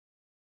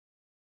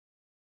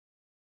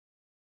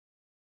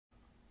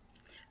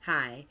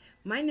Hi,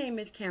 my name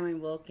is Karen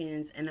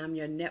Wilkins, and I'm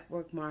your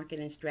network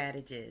marketing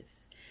strategist.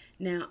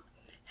 Now,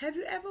 have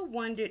you ever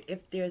wondered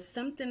if there's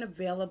something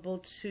available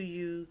to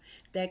you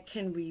that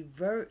can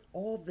revert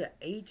all the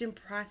aging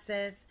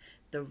process,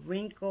 the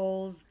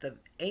wrinkles, the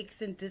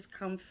aches and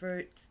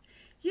discomforts?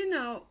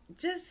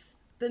 Just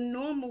the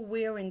normal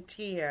wear and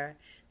tear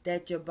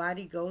that your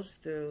body goes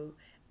through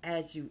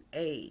as you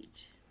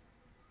age.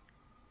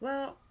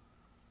 Well,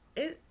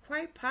 it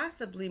quite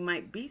possibly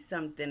might be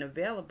something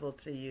available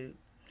to you.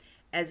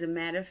 As a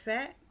matter of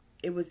fact,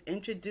 it was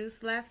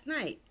introduced last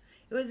night.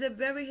 It was a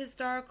very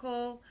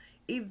historical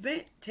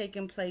event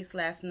taking place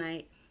last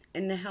night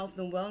in the health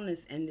and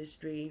wellness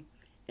industry,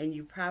 and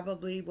you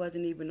probably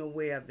wasn't even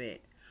aware of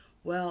it.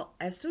 Well,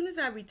 as soon as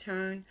I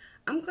return,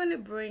 I'm going to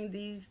bring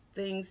these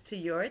things to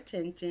your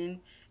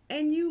attention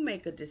and you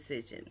make a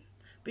decision.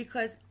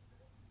 Because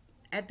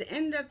at the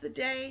end of the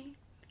day,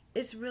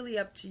 it's really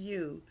up to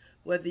you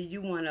whether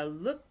you want to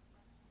look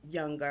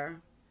younger,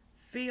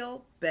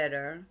 feel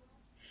better,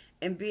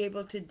 and be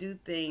able to do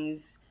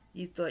things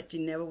you thought you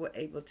never were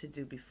able to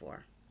do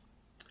before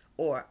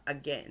or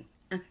again.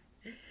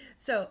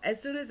 So,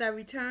 as soon as I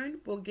return,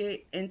 we'll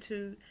get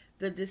into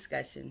the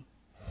discussion.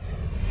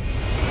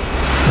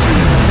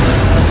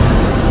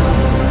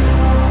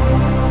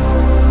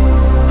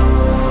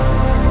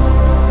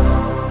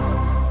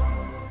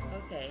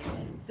 Okay,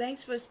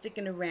 thanks for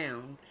sticking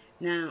around.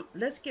 Now,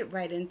 let's get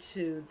right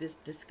into this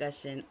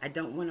discussion. I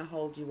don't want to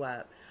hold you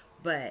up,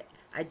 but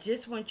I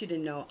just want you to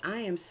know I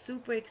am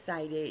super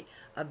excited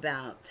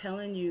about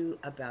telling you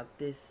about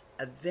this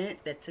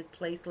event that took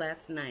place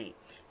last night.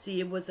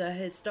 See, it was a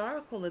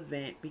historical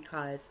event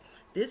because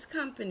this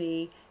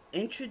company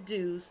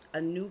introduced a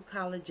new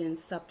collagen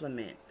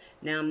supplement.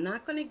 Now, I'm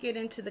not going to get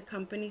into the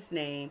company's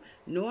name,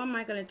 nor am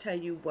I going to tell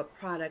you what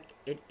product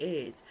it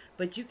is,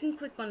 but you can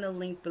click on the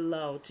link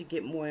below to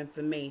get more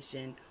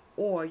information,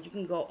 or you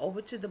can go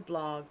over to the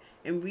blog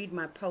and read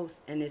my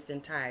post in its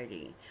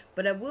entirety.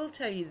 But I will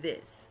tell you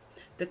this: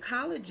 the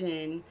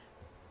collagen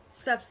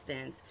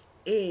substance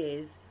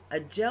is a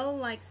gel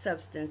like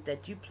substance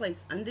that you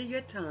place under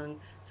your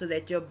tongue so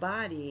that your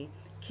body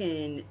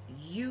can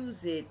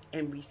use it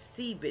and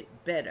receive it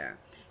better.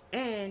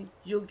 And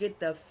you'll get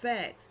the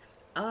effects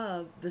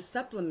of the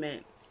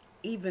supplement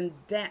even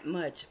that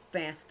much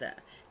faster.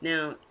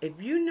 Now, if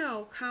you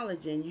know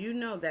collagen, you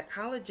know that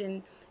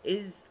collagen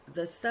is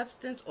the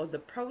substance or the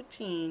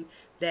protein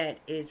that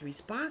is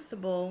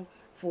responsible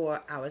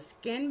for our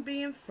skin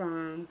being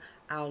firm,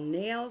 our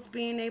nails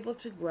being able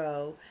to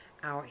grow,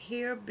 our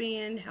hair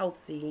being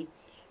healthy,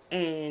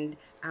 and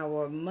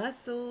our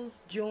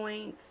muscles,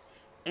 joints,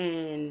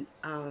 and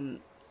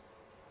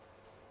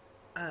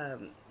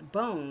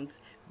bones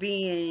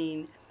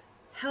being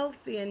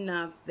healthy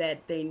enough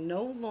that they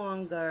no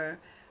longer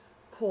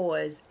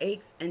cause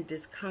aches and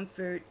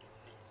discomfort.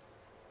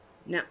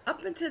 Now,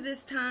 up until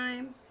this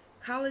time,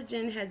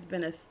 collagen has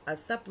been a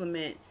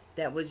supplement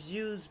that was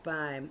used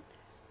by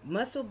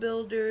muscle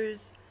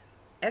builders,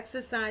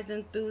 exercise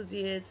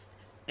enthusiasts,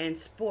 and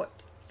sport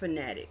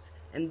fanatics.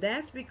 And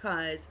that's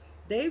because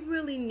they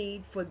really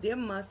need for their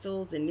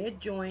muscles and their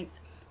joints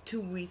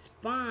to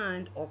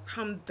respond or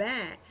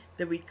combat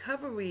the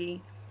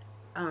recovery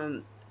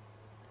um,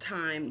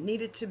 time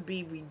needed to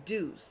be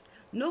reduced.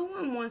 No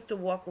one wants to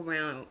walk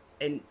around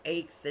in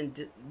aches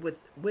and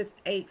with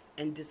aches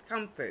and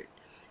discomfort.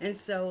 And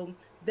so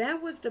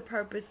that was the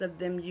purpose of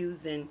them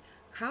using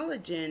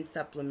collagen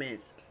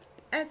supplements,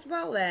 as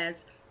well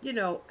as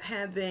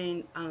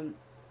having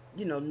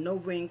no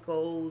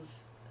wrinkles,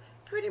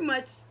 pretty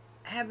much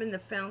having the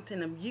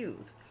fountain of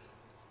youth.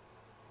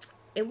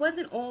 It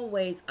wasn't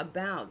always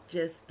about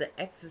just the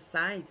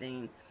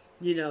exercising,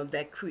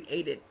 that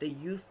created the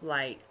youth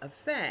like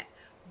effect,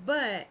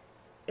 but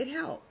it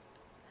helped.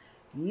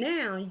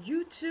 Now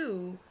you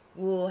too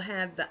will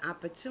have the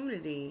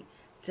opportunity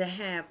to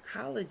have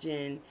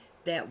collagen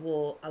that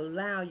will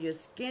allow your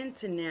skin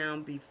to now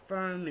be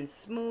firm and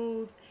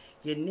smooth,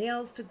 your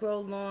nails to grow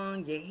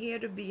long, your hair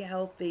to be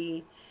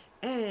healthy,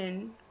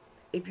 and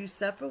if you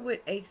suffer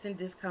with aches and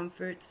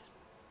discomforts,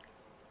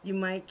 you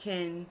might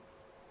can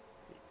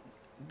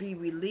be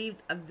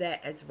relieved of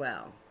that as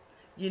well.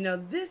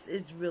 This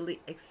is really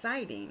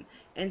exciting.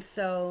 And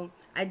so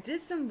I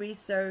did some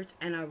research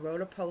and I wrote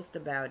a post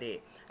about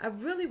it. I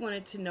really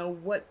wanted to know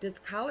what this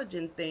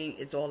collagen thing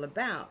is all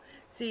about.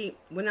 See,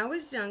 when I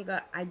was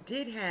younger, I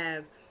did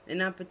have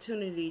an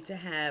opportunity to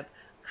have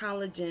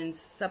collagen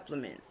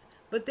supplements,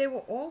 but they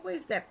were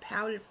always that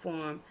powdered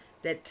form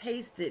that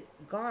tasted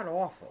god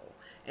awful.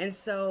 And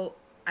so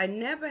I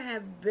never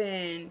have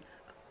been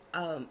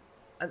um,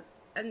 a,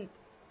 an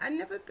I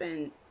never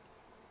been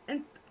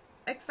and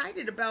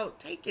excited about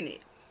taking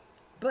it.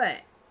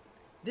 But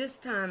this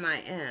time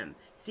I am.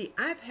 See,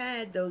 I've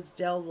had those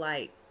gel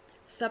like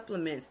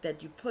supplements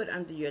that you put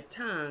under your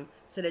tongue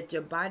so that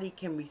your body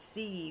can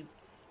receive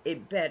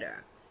it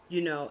better.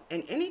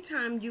 And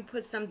anytime you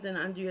put something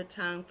under your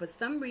tongue, for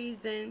some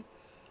reason,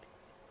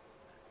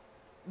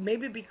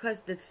 maybe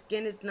because the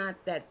skin is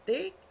not that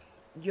thick,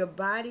 your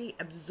body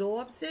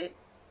absorbs it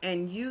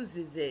and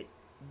uses it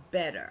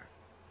better.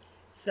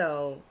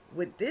 So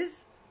with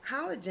this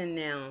collagen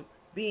now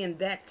being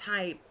that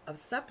type of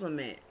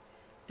supplement,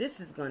 this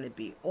is going to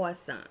be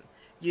awesome.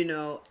 You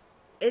know,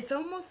 it's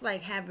almost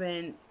like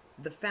having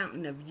the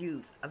fountain of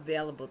youth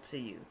available to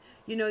you.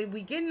 You know,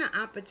 we get an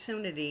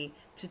opportunity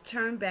to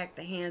turn back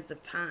the hands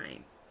of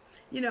time.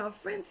 You know, a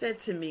friend said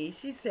to me,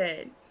 she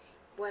said,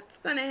 what's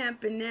going to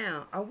happen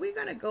now? Are we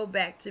going to go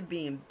back to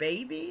being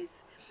babies?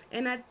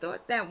 And I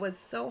thought that was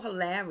so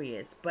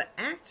hilarious, but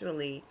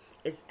actually,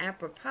 it's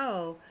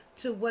apropos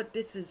to what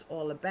this is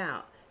all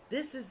about.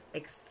 This is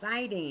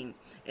exciting.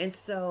 And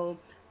so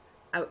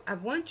I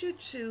want you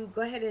to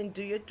go ahead and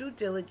do your due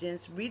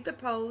diligence, read the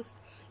post.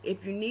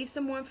 If you need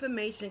some more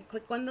information,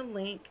 click on the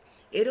link.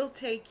 It'll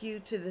take you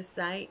to the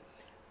site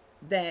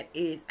that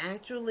is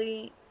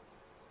actually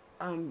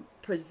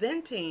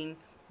presenting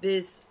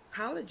this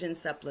collagen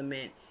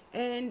supplement,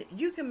 and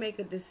you can make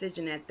a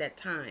decision at that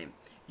time,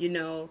 you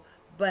know.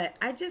 But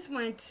I just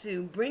wanted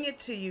to bring it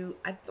to you.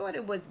 I thought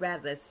it was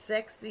rather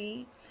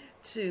sexy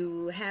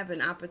to have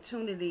an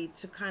opportunity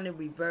to kind of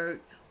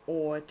revert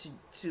or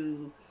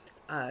to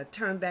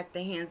turn back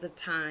the hands of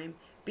time,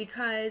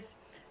 because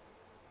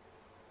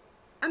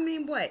I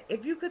mean, what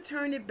if you could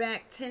turn it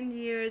back 10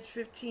 years,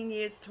 15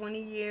 years,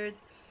 20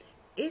 years?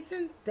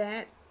 Isn't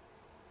that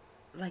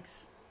like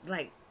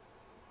like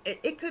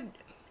it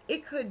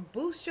could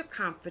boost your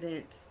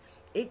confidence.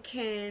 It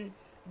can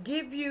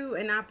give you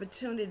an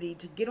opportunity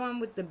to get on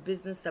with the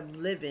business of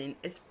living,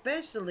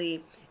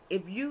 especially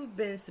if you've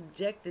been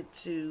subjected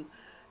to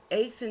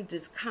aches and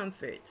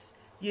discomforts.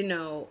 You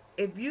know,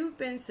 if you've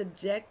been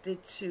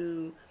subjected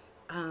to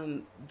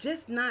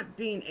just not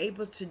being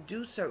able to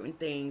do certain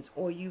things,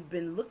 or you've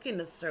been looking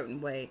a certain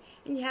way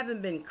and you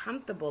haven't been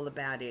comfortable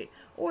about it,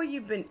 or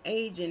you've been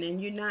aging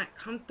and you're not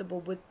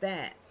comfortable with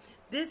that,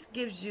 this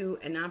gives you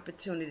an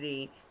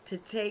opportunity to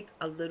take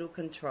a little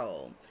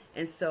control.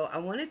 And so I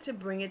wanted to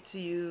bring it to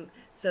you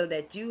so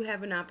that you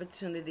have an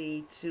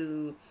opportunity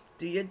to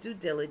do your due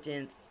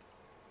diligence.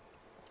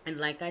 And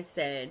like I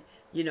said,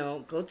 you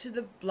know, go to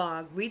the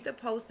blog, read the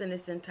post in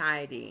its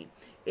entirety.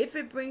 If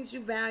it brings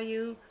you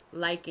value,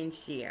 like and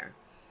share.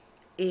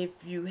 If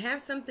you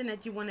have something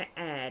that you want to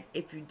add,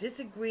 if you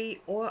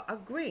disagree or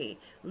agree,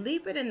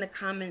 leave it in the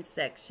comments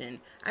section.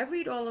 I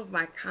read all of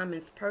my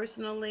comments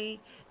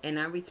personally and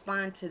I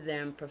respond to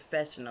them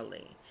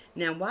professionally.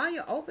 Now, while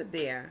you're over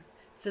there,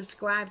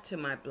 subscribe to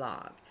my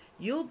blog.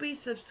 You'll be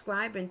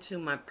subscribing to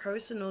my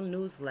personal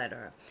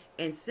newsletter.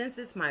 And since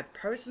it's my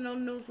personal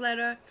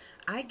newsletter,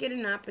 I get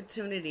an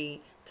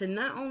opportunity to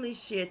not only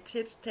share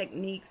tips,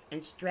 techniques,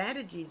 and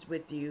strategies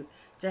with you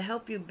to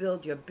help you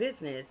build your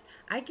business,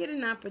 I get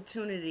an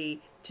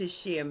opportunity to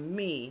share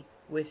me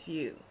with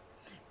you.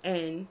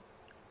 And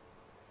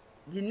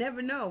you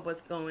never know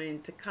what's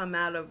going to come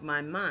out of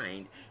my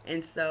mind.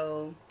 And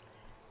so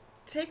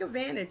take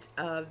advantage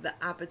of the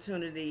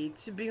opportunity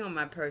to be on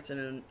my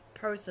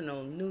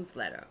personal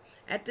newsletter.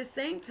 At the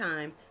same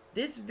time,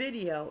 this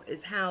video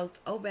is housed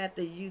over at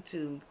the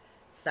YouTube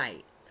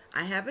site.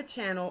 I have a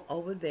channel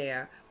over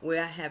there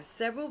where I have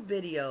several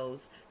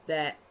videos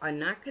that are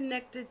not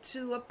connected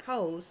to a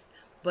post,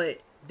 but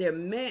they're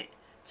meant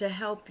to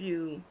help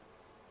you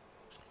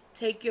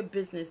take your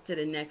business to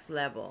the next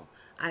level.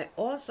 I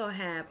also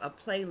have a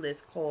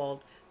playlist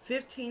called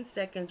 15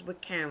 Seconds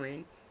with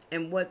Karen,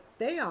 and what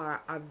they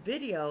are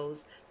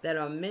videos that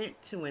are meant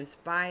to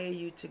inspire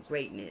you to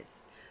greatness.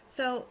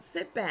 So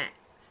sit back,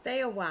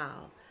 stay a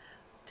while,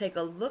 take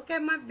a look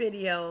at my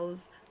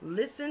videos,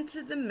 listen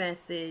to the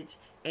message,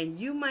 and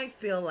you might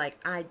feel like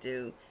I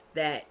do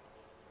that,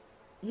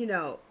 you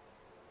know,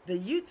 the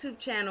YouTube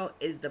channel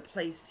is the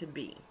place to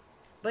be.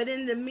 But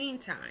in the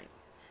meantime,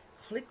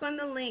 click on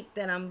the link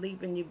that I'm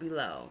leaving you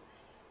below.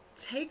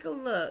 Take a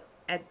look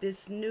at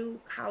this new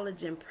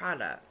collagen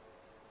product.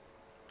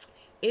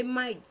 It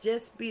might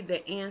just be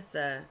the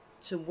answer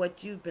to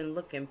what you've been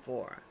looking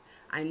for.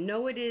 I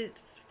know it is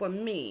for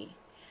me,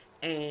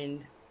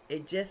 and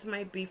it just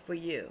might be for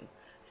you.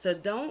 So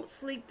don't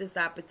sleep this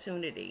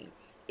opportunity.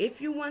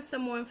 If you want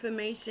some more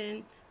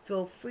information,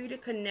 feel free to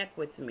connect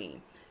with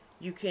me.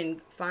 You can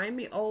find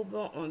me over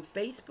on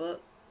Facebook,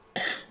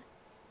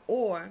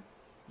 or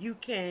you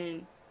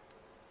can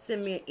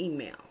send me an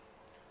email.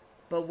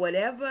 But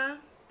whatever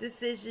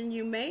decision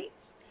you make,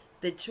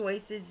 the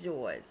choice is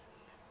yours.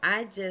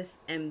 I just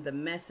am the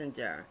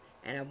messenger,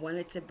 and I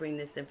wanted to bring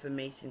this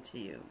information to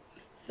you.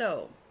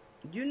 So,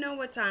 you know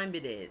what time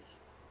it is.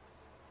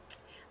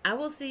 I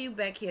will see you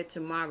back here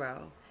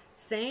tomorrow.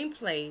 Same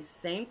place,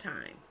 same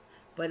time.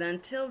 But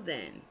until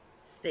then,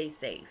 stay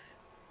safe.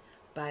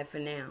 Bye for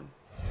now.